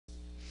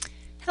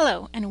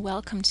Hello and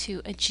welcome to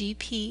a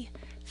GP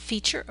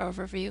feature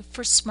overview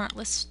for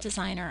SmartList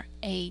Designer,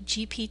 a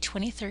GP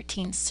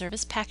 2013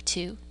 Service Pack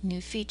 2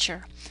 new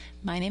feature.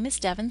 My name is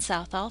Devin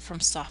Southall from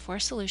Software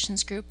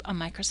Solutions Group, a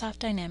Microsoft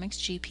Dynamics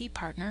GP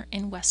partner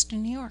in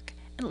Western New York,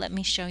 and let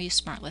me show you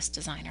SmartList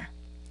Designer.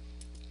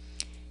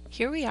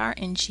 Here we are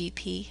in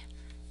GP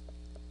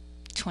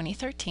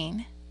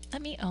 2013.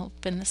 Let me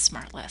open the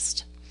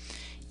SmartList.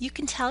 You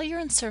can tell you're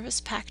in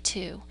Service Pack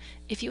 2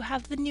 if you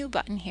have the New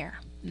button here.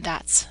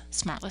 That's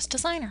SmartList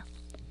Designer.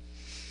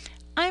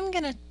 I'm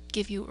going to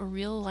give you a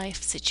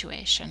real-life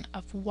situation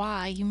of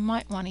why you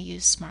might want to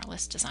use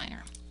SmartList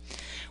Designer.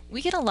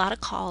 We get a lot of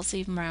calls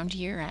even around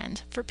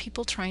year-end for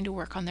people trying to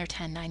work on their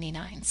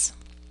 1099s.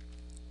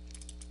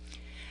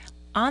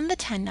 On the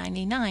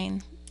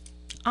 1099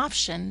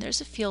 option,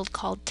 there's a field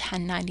called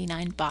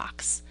 1099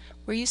 box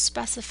where you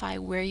specify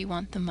where you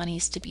want the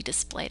monies to be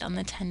displayed on the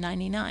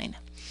 1099.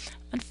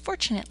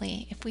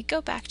 Unfortunately, if we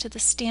go back to the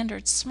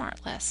standard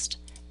SmartList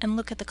and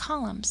look at the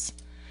columns,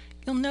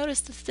 you'll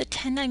notice that the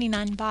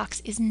 1099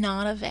 box is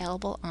not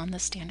available on the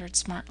standard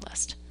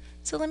SmartList.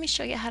 So let me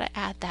show you how to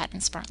add that in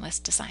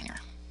SmartList Designer.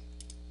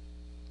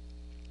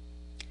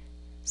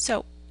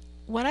 So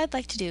what I'd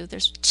like to do,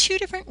 there's two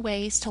different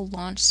ways to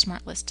launch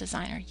SmartList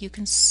Designer. You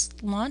can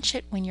launch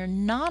it when you're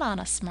not on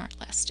a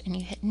SmartList and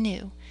you hit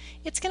New.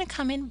 It's going to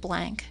come in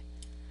blank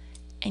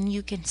and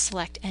you can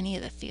select any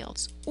of the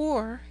fields,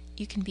 or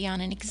you can be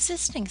on an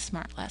existing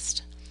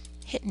SmartList,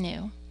 hit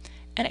New,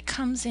 and it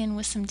comes in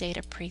with some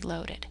data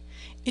preloaded.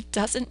 It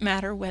doesn't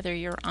matter whether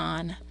you're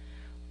on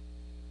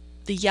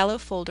the yellow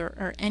folder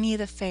or any of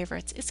the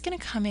favorites, it's going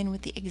to come in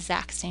with the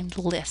exact same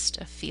list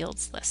of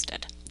fields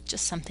listed.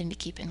 Just something to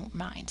keep in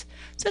mind.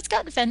 So it's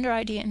got vendor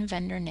ID and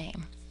vendor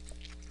name.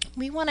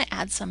 We want to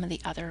add some of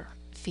the other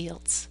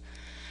fields.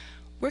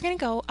 We're going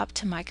to go up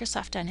to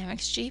Microsoft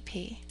Dynamics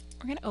GP.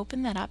 We're going to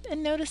open that up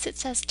and notice it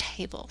says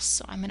tables,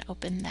 so I'm going to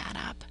open that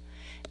up.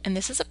 And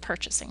this is a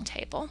purchasing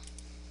table.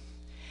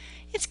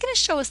 It's going to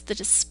show us the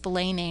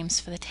display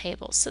names for the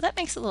tables, so that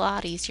makes it a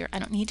lot easier. I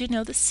don't need to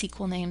know the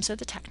SQL names or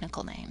the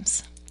technical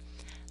names.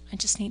 I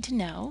just need to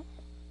know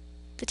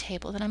the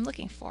table that I'm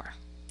looking for.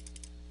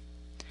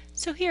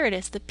 So here it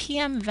is, the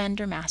PM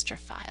vendor master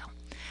file.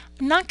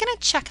 I'm not going to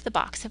check the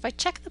box. If I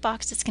check the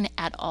box, it's going to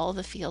add all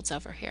the fields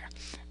over here.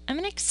 I'm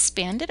going to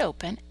expand it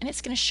open and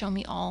it's going to show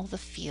me all the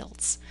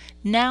fields.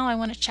 Now I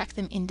want to check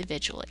them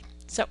individually.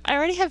 So I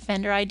already have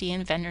vendor ID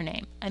and vendor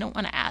name. I don't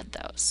want to add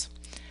those.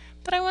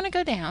 But I want to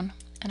go down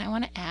and I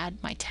want to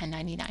add my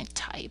 1099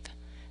 type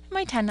and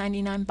my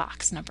 1099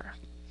 box number.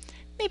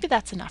 Maybe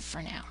that's enough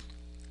for now.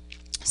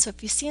 So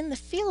if you see in the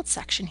field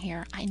section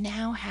here, I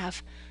now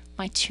have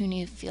my two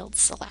new fields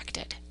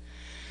selected.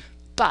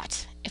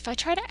 But if I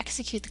try to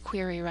execute the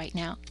query right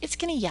now, it's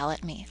going to yell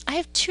at me. I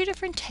have two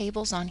different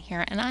tables on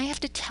here and I have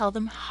to tell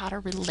them how to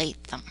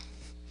relate them.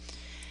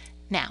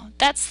 Now,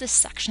 that's this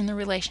section, the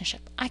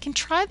relationship. I can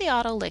try the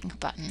auto link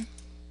button.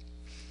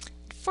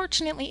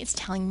 Fortunately, it's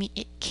telling me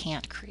it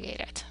can't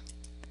create it.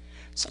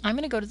 So I'm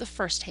going to go to the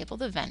first table,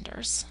 the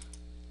vendors,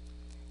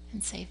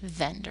 and say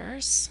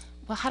vendors.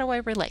 Well, how do I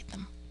relate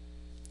them?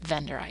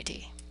 Vendor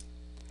ID.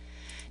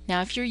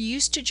 Now, if you're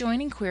used to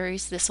joining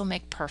queries, this will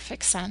make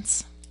perfect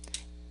sense.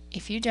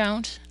 If you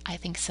don't, I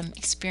think some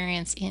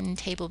experience in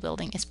table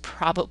building is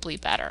probably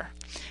better.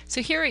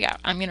 So here we go.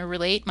 I'm going to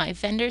relate my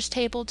vendors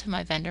table to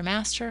my vendor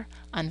master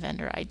on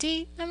vendor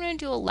ID. I'm going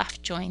to do a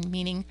left join,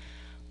 meaning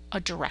a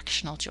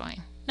directional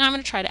join. Now I'm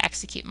going to try to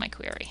execute my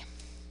query.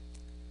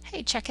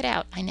 Hey, check it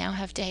out. I now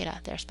have data.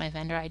 There's my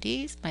vendor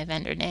IDs, my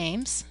vendor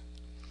names,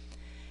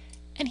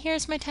 and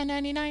here's my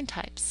 1099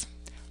 types.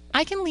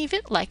 I can leave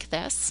it like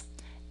this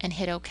and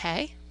hit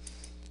OK.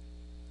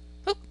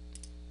 Oop,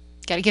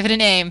 got to give it a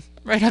name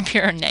right up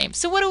here, a name.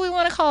 So what do we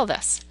want to call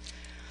this?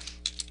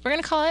 We're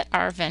going to call it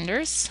our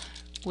vendors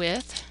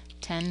with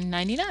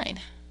 1099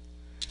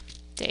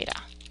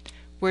 data.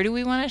 Where do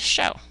we want to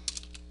show?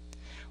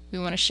 We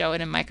want to show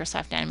it in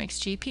Microsoft Dynamics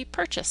GP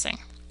purchasing.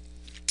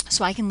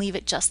 So I can leave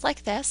it just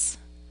like this,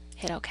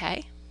 hit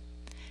OK,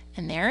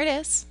 and there it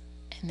is,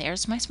 and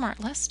there's my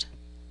SmartList.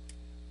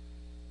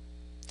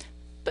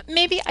 But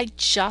maybe I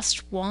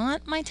just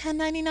want my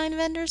 1099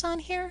 vendors on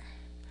here.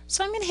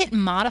 So I'm going to hit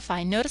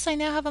modify. Notice I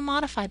now have a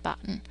modify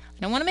button.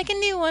 I don't want to make a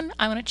new one,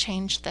 I want to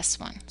change this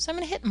one. So I'm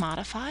going to hit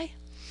modify,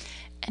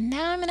 and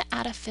now I'm going to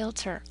add a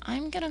filter.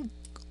 I'm going to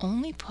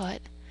only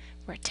put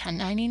where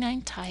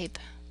 1099 type,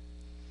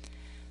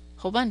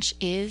 whole bunch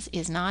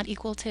is not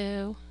equal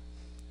to.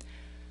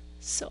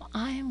 So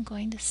I am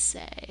going to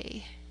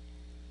say,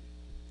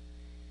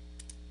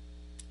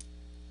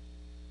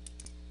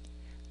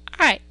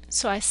 all right,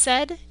 so I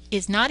said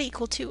is not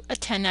equal to a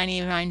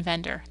 1099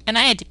 vendor, and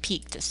I had to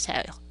peek to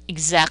tell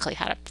exactly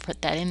how to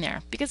put that in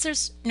there because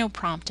there's no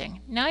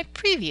prompting. Now I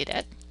previewed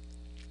it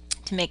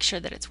to make sure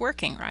that it's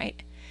working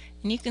right,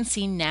 and you can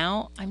see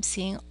now I'm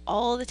seeing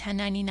all the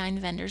 1099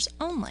 vendors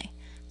only.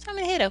 So I'm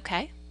going to hit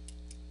OK,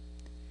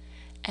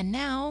 and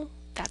now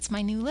that's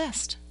my new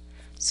list.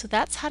 So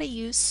that's how to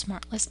use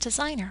SmartList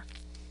Designer.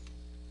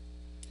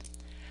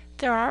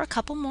 There are a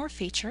couple more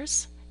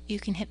features. You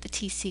can hit the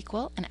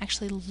T-sequel and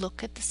actually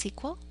look at the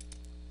sequel.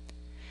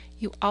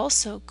 You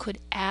also could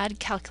add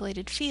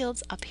calculated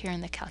fields up here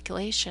in the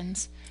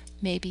calculations.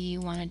 Maybe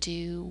you want to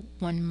do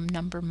one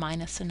number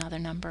minus another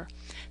number.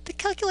 The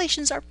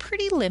calculations are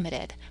pretty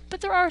limited, but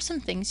there are some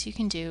things you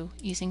can do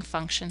using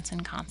functions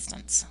and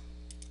constants.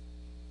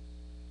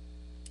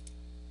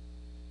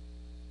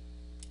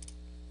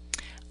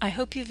 I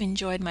hope you've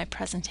enjoyed my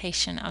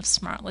presentation of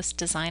SmartList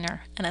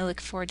Designer, and I look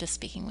forward to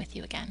speaking with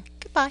you again.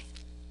 Goodbye.